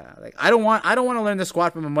 yeah, like, I don't want to learn the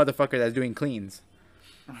squat from a motherfucker that's doing cleans.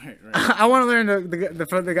 Right. I want to learn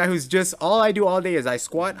the guy who's just, all I do all day is I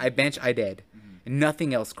squat, I bench, I dead. And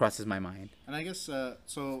nothing else crosses my mind. And I guess I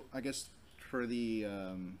guess for the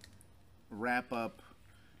wrap up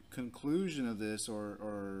conclusion of this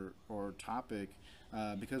or topic,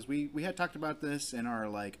 because we had talked about this in our,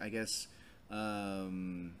 like, I guess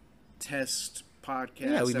test podcast.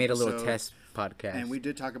 Yeah, we made a little episode, test podcast, and we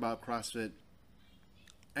did talk about CrossFit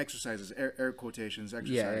exercises, air quotations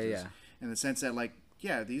exercises, yeah. in the sense that, like,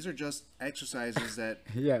 yeah, these are just exercises that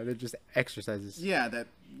yeah, they're just exercises. Yeah, that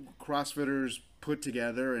CrossFitters put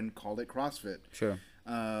together and called it CrossFit. Sure.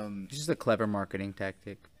 It's just a clever marketing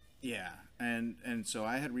tactic. Yeah, and so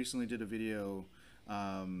I had recently did a video,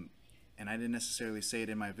 and I didn't necessarily say it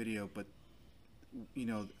in my video, but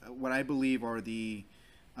what I believe are the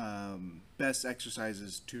best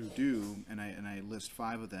exercises to do, and I list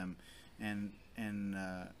 5 of them, and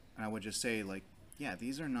I would just say, like, yeah,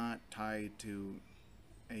 these are not tied to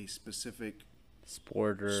a specific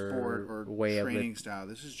sport or way training style.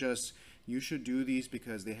 This is just, you should do these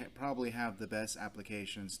because they probably have the best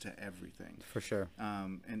applications to everything. For sure.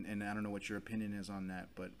 And I don't know what your opinion is on that,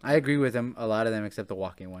 but I agree with them, a lot of them, except the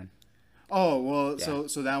walking one. Oh, well, yeah.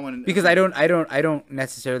 so that one, because I don't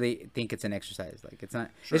necessarily think it's an exercise. Like, it's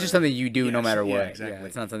not. Sure. It's just something you do no matter what. Yeah, exactly. Yeah,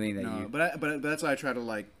 it's not something that you. But that's why I try to,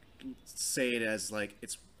 like, say it as, like,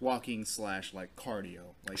 it's walking / like cardio,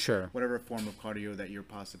 like, sure, whatever form of cardio that you're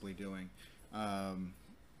possibly doing. So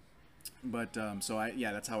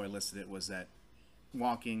that's how I listed it, was that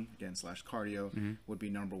walking again / cardio would be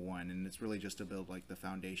number 1, and it's really just to build, like, the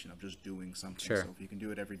foundation of just doing something. Sure. So if you can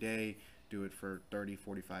do it every day, do it for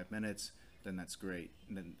 30-45 minutes, then that's great.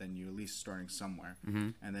 And then you're at least starting somewhere.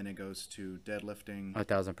 And then it goes to deadlifting,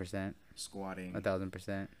 1,000%, squatting,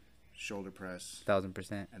 1,000%, shoulder press,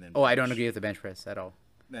 1,000%. and then I don't agree with the bench press at all.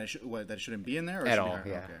 That shouldn't be in there, or at all.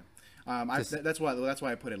 Yeah. Okay. That's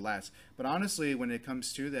why I put it last. But honestly, when it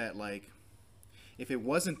comes to that, like, if it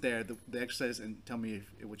wasn't there, the exercise, and tell me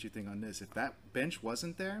what you think on this. If that bench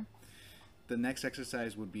wasn't there, the next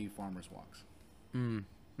exercise would be farmer's walks. I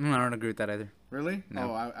don't agree with that either. Really?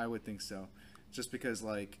 No. Oh, I would think so. Just because,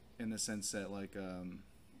 like, in the sense that, like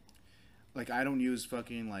I don't use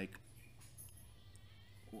fucking, like,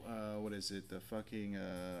 what is it? The fucking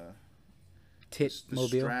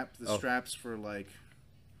mobile? Straps for, like,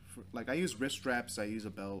 I use wrist straps. I use a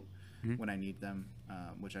belt when I need them,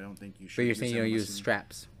 which I don't think you should. But you're saying you don't use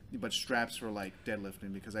straps? But straps for, like,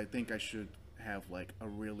 deadlifting, because I think I should have, like, a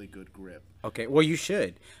really good grip. Okay, well, you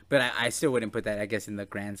should, but I still wouldn't put that, I guess, in the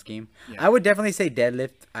grand scheme. Yeah. I would definitely say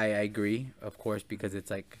deadlift. I agree, of course, because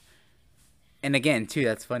it's like, and again, too,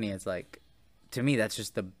 that's funny. It's like, to me, that's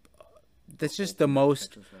just the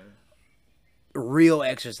most real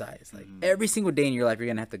exercise. Like, every single day in your life, you're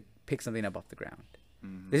gonna have to pick something up off the ground.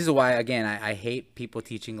 This is why, again, I hate people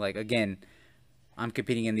teaching, like, again, I'm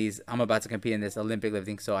about to compete in this Olympic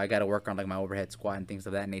lifting, so I got to work on, like, my overhead squat and things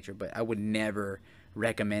of that nature. But I would never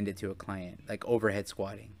recommend it to a client, like overhead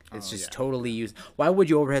squatting. It's just totally used. Why would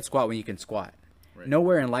you overhead squat when you can squat? Right.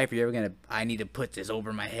 Nowhere in life are you ever I need to put this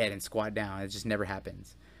over my head and squat down. It just never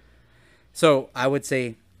happens. So I would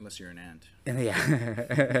say, unless you're an ant. Yeah.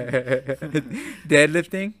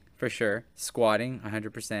 Deadlifting for sure. Squatting,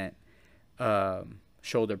 100%.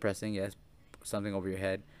 Shoulder pressing, yes, something over your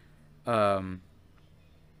head. And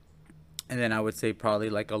then I would say probably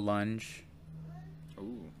like a lunge.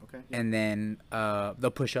 Ooh, okay. Yeah. And then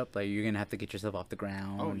the push up, like you're gonna have to get yourself off the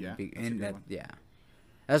ground. Oh yeah, that's a good one. Yeah.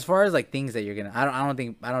 As far as like things that you're gonna, I don't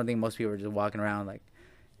think most people are just walking around like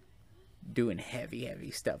doing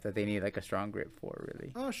heavy stuff that they need like a strong grip for,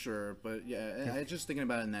 really. Oh sure, but yeah, I just thinking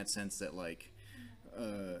about it in that sense that like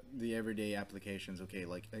the everyday applications. Okay,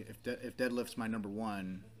 like if deadlift's my number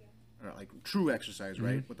one, or like true exercise,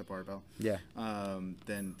 right, with the barbell. Yeah.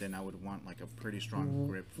 Then I would want like a pretty strong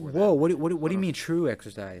grip for that. Whoa, what do you mean true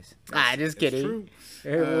exercise? Just kidding.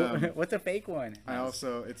 True. What's a fake one? I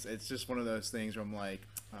also it's just one of those things where I'm like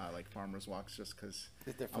farmers walks just because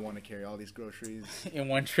I want to carry all these groceries in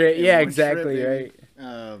one trip. Yeah, exactly, right.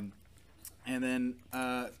 And then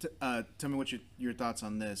tell me what your thoughts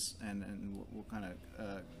on this, and we'll kind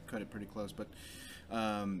of cut it pretty close, but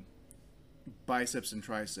biceps and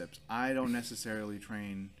triceps. I don't necessarily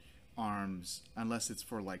train arms unless it's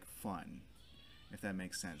for like fun, if that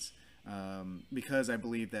makes sense, because I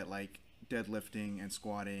believe that like deadlifting and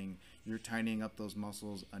squatting, you're tightening up those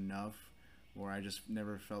muscles enough where I just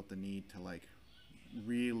never felt the need to like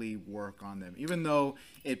really work on them, even though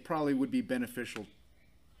it probably would be beneficial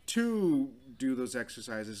to do those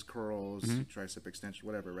exercises, curls, tricep extension,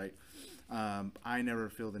 whatever, right? I never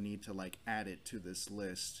feel the need to like add it to this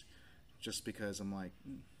list just because I'm like,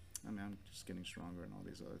 I'm just getting stronger and all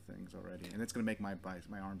these other things already, and it's gonna make my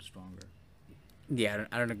arms stronger. Yeah,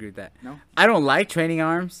 I don't agree with that. No, I don't like training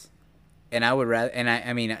arms, and I would rather, and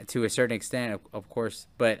I mean to a certain extent, of course,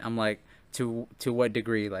 but I'm like, to what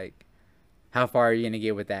degree? Like, how far are you gonna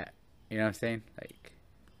get with that? You know what I'm saying? Like,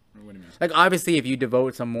 what do you mean? Like obviously, if you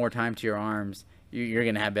devote some more time to your arms, you're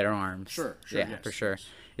gonna have better arms. Sure, yeah, yes, for sure. Yes.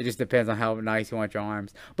 It just depends on how nice you want your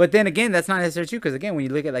arms. But then again, that's not necessarily true, because again, when you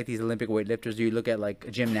look at like these Olympic weightlifters, you look at like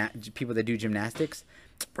people that do gymnastics,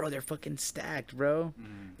 bro, they're fucking stacked, bro.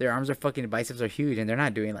 Their arms are fucking, biceps are huge, and they're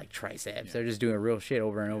not doing like triceps. Yeah. They're just doing real shit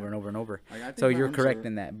over and over and over and over. So you're correct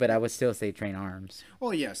in that, but I would still say train arms.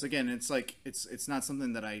 Well, yes. Again, it's like it's not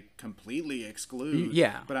something that I completely exclude.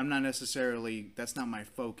 Yeah. But I'm not necessarily. That's not my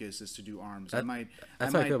focus. Is to do arms. That's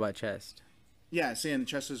how I feel about chest. Yeah, see, and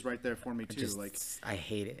chest is right there for me too. Like, I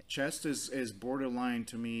hate it. Chest is borderline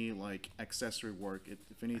to me like accessory work.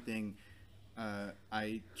 If anything,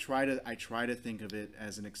 I try to think of it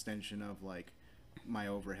as an extension of like my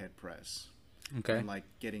overhead press. Okay. And like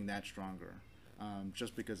getting that stronger,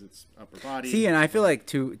 just because it's upper body. See, and I feel like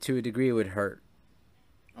to a degree it would hurt.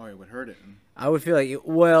 Oh, it would hurt it. I would feel like it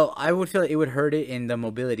would hurt it in the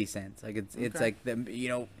mobility sense. Like it's like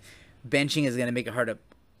benching is gonna make it hard to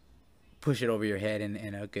push it over your head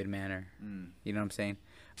in a good manner. You know what I'm saying?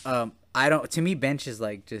 To me, bench is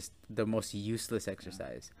like just the most useless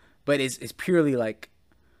exercise, but it's purely like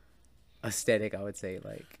aesthetic, I would say.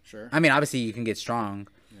 Like, sure. I mean, obviously you can get strong,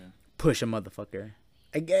 push a motherfucker,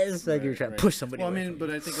 I guess, like you're trying to push somebody. Well, I mean,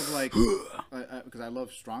 but I think of like, because I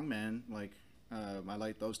love strongman, like I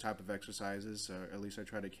like those type of exercises, or at least I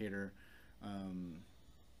try to cater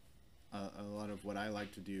a lot of what I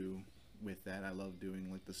like to do with that. I love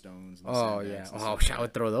doing like the stones. And I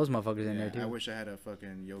would throw those motherfuckers in there too. I wish I had a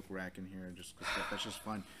fucking yoke rack in here, just cause that's just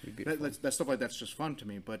fun. That stuff like that's just fun to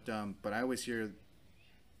me. But I always hear,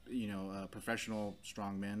 professional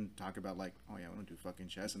strongmen talk about like, oh yeah, I want to do fucking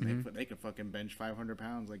chest, and they can fucking bench 500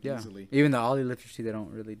 pounds like easily. Even the ollie lifters too, they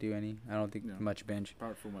don't really do any. I don't think much bench.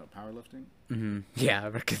 Powerlifting.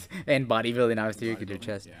 Yeah, and bodybuilding obviously you could do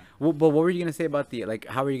chest. Yeah. Well, but what were you gonna say about the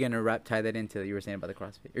how are you gonna tie that into you were saying about the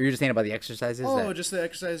CrossFit? Or you're just saying about the exercises? Oh, just the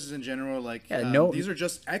exercises in general. Like these are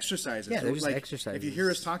just exercises. Yeah, they're just like, exercises. If you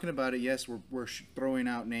hear us talking about it, yes, we're throwing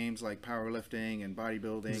out names like powerlifting and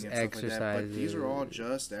bodybuilding and stuff like that. But these are all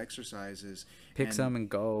just exercises. Pick some and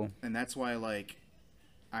go. And that's why like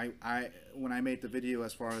I when I made the video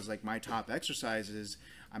as far as like my top exercises,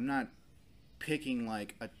 I'm not picking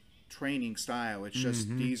like a training style. It's just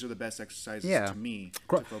these are the best exercises to me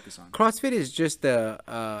to focus on. CrossFit is just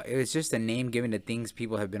it's just a name given to things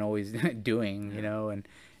people have been always doing, and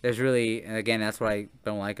there's really, and again, that's what I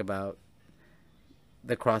don't like about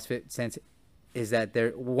the CrossFit sense, is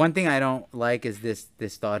that one thing I don't like is this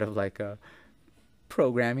thought of like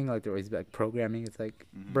programming, like they're always like programming. It's like,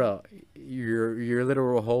 bro, your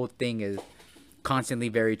literal whole thing is constantly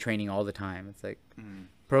very training all the time. It's like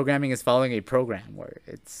programming is following a program where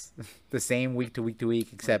it's the same week to week to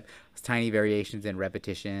week, except tiny variations in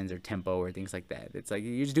repetitions or tempo or things like that. It's like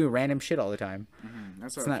you're just doing random shit all the time.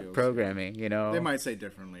 That's it's not programming, They might say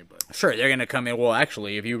differently, but sure, they're gonna come in. Well,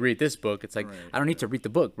 actually, if you read this book, it's like I don't need to read the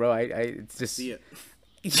book, bro. It's just see it.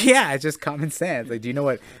 Yeah, it's just common sense. Like, do you know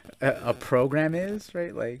what a program is,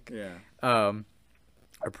 right? Like, Yeah.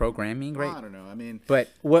 or programming, right? Well, I don't know. I mean, But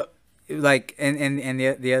what, like, and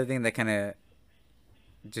the other thing that kind of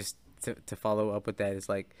just to follow up with that is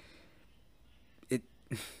like, it,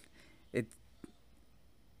 it,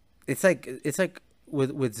 it's like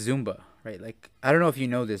with Zumba, right? Like, I don't know if you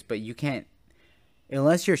know this, but you can't,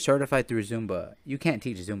 unless you're certified through Zumba, you can't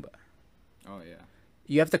teach Zumba. oh yeah.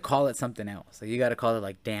 You have to call it something else. Like, you got to call it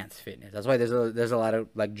like dance fitness. That's why there's a lot of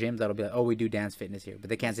like gyms that'll be like, oh, we do dance fitness here, but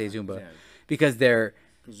they can't say Zumba Yeah. because they're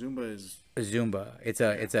Zumba is. Zumba.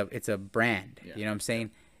 It's a brand. Yeah. You know what I'm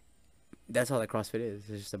saying? That's all that CrossFit is.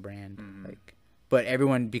 It's just a brand. Mhm. Like, but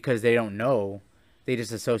everyone, because they don't know, they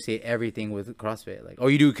just associate everything with CrossFit. Like, oh,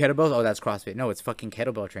 you do kettlebells? Oh, that's CrossFit. No, it's fucking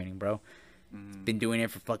kettlebell training, bro. Been doing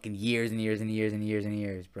it for fucking years and years and years and years and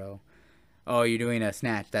years, bro. Oh, you're doing a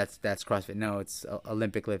snatch. That's CrossFit. No, it's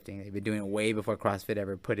Olympic lifting. They've been doing it way before CrossFit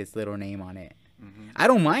ever put its little name on it. I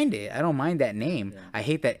don't mind it. I don't mind that name. Yeah. I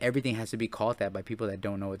hate that everything has to be called that by people that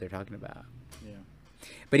don't know what they're talking about. Yeah.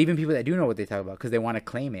 But even people that do know what they talk about, because they want to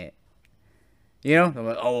claim it. You know? They're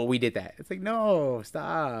like, oh, we did that. It's like, no,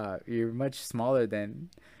 stop. You're much smaller than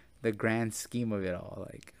the grand scheme of it all.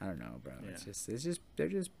 Like, I don't know, bro. Yeah. They're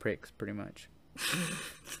just pricks, pretty much.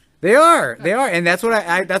 They are, and that's what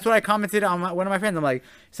I commented on one of my friends. I'm like,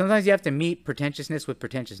 sometimes you have to meet pretentiousness with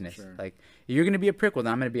pretentiousness. Sure. Like, you're gonna be a prick, well,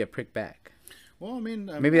 then I'm gonna be a prick back. Well, I mean,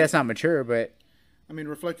 Maybe that's not mature, but I mean,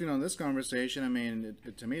 reflecting on this conversation, I mean,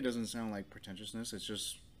 to me, it doesn't sound like pretentiousness. It's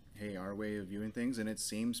just, hey, our way of viewing things, and it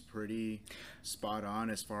seems pretty spot on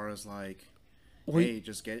as far as like, hey,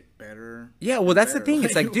 just get better. Yeah, well, that's the better. thing.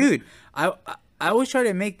 It's like, dude, I always try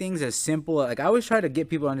to make things as simple. Like, I always try to get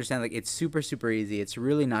people to understand, like, it's super, super easy. It's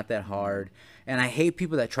really not that hard. And I hate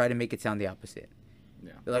people that try to make it sound the opposite.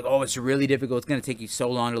 Yeah. They're like, oh, it's really difficult. It's going to take you so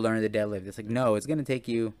long to learn the deadlift. It's like, no, it's going to take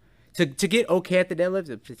you, to get okay at the deadlift,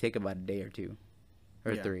 it'll take about a day or two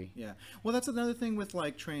or Yeah, 3. Yeah. Well, that's another thing with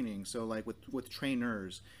like training. So like with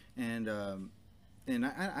trainers and I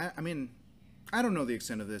mean, I don't know the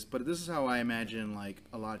extent of this, but this is how I imagine like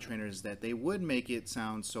a lot of trainers that they would make it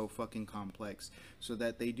sound so fucking complex so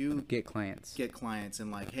that they do Get clients.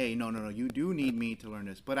 and like, hey, no, you do need me to learn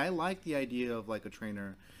this. But I like the idea of like a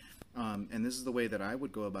trainer, and this is the way that I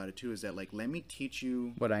would go about it too, is that like, let me teach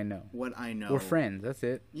you What I know. what I know. We're friends. That's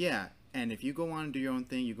it. Yeah, and if you go on and do your own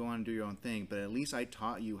thing, you go on and do your own thing. But at least I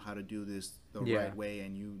taught you how to do this the Yeah. right way,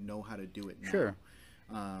 and you know how to do it now. Sure.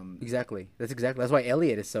 Exactly. That's why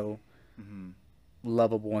Elliot is so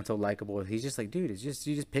lovable and so likable. He's just like, dude, it's just,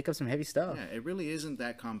 you just pick up some heavy stuff. Yeah, it really isn't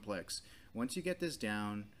that complex. Once you get this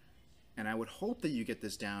down, and I would hope that you get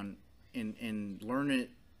this down and learn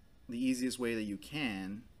it the easiest way that you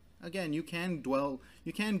can. Again, you can go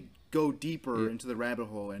deeper into the rabbit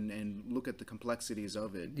hole and look at the complexities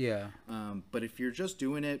of it. Yeah. But if you're just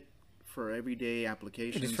doing it for everyday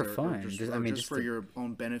applications, Just for fun. just for your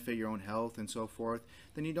own benefit, your own health, and so forth,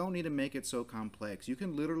 then you don't need to make it so complex. You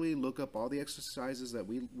can literally look up all the exercises that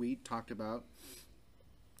we talked about,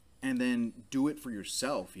 and then do it for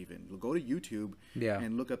yourself. Even go to YouTube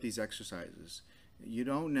and look up these exercises. You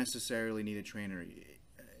don't necessarily need a trainer.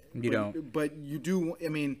 But you do. I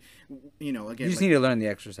mean, you know, again, you just need to learn the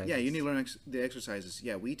exercises. Yeah, you need to learn the exercises.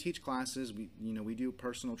 Yeah, we teach classes. We do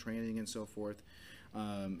personal training and so forth,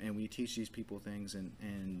 and we teach these people things.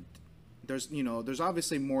 And there's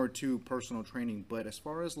obviously more to personal training. But as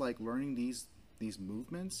far as like learning these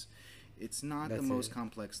movements, it's not the most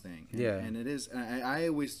complex thing. And it is. I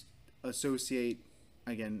always associate,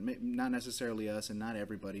 again, not necessarily us and not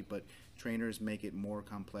everybody, but trainers make it more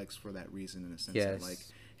complex for that reason, in a sense that, like,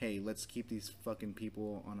 hey, let's keep these fucking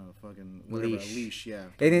people on a fucking leash. Yeah.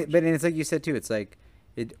 But it's like you said too. It's like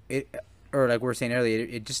it or like we were saying earlier.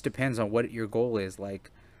 It just depends on what your goal is. Like,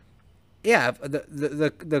 yeah,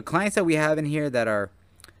 the clients that we have in here that are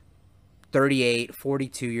 38,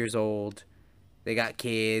 42 years old, they got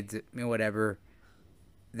kids, whatever.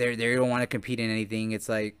 They don't want to compete in anything. It's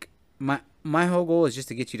like my whole goal is just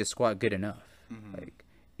to get you to squat good enough. Like,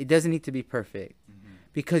 it doesn't need to be perfect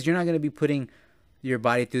because you're not going to be putting your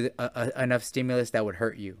body through enough stimulus that would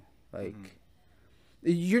hurt you. Like,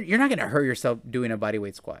 you're not going to hurt yourself doing a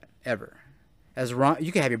bodyweight squat ever. As wrong,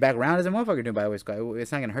 you can have your back round as a motherfucker doing bodyweight squat.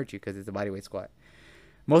 It's not going to hurt you because it's a bodyweight squat.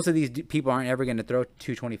 Most of these people aren't ever going to throw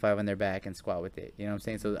 225 on their back and squat with it. You know what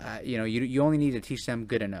I'm saying? So, you only need to teach them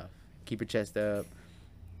good enough. Keep your chest up,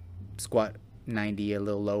 squat 90, a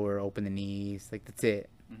little lower, open the knees. Like, that's it.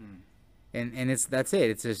 And that's it.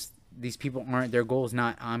 It's just, these people aren't, their goal is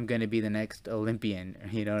not, I'm going to be the next Olympian.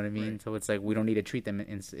 You know what I mean? Right. So it's like, we don't need to treat them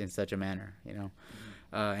in such a manner, you know?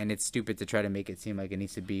 And it's stupid to try to make it seem like it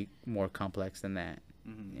needs to be more complex than that.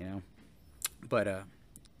 you know. But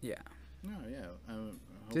yeah. No, yeah.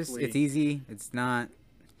 Just Hopefully, it's easy. It's not.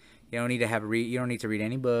 You don't need to You don't need to read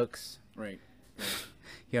any books. right.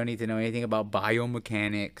 You don't need to know anything about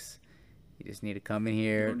biomechanics. You just need to come in You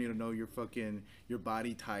here. don't need to know your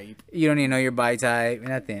body type. You don't need to know your body type.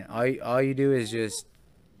 Nothing. All you do is just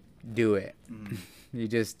do it. You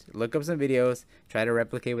just look up some videos, try to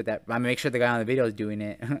replicate with that. I mean, make sure the guy on the video is doing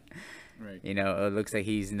it. Right. You know, it looks like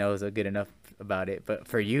he knows good enough about it. But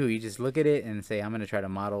for you, you just look at it and say, I'm gonna try to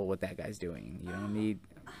model what that guy's doing. You don't need.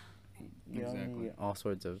 You don't need all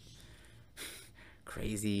sorts of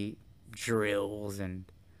crazy drills and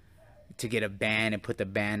to get a band and put the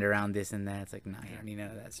band around this and that. It's like, nah, you don't need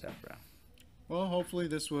none of that stuff, bro. Well, hopefully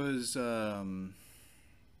this was I don't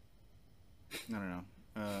know.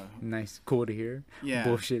 Nice, cool to hear. Yeah.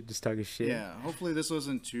 Bullshit, just talking shit. Yeah. Hopefully this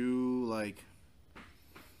wasn't too like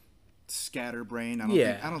scatterbrained. I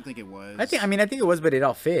don't think it was. I think it was, but it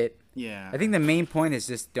all fit. Yeah. I think the main point is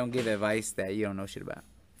just don't give advice that you don't know shit about.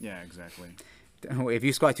 Yeah, exactly. If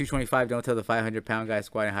you squat 225, don't tell the 500-pound guy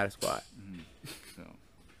squatting how to squat. So,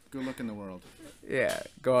 good luck in the world. Yeah,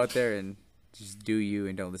 go out there and just do you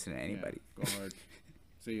and don't listen to anybody. Yeah, go hard.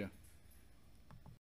 See ya.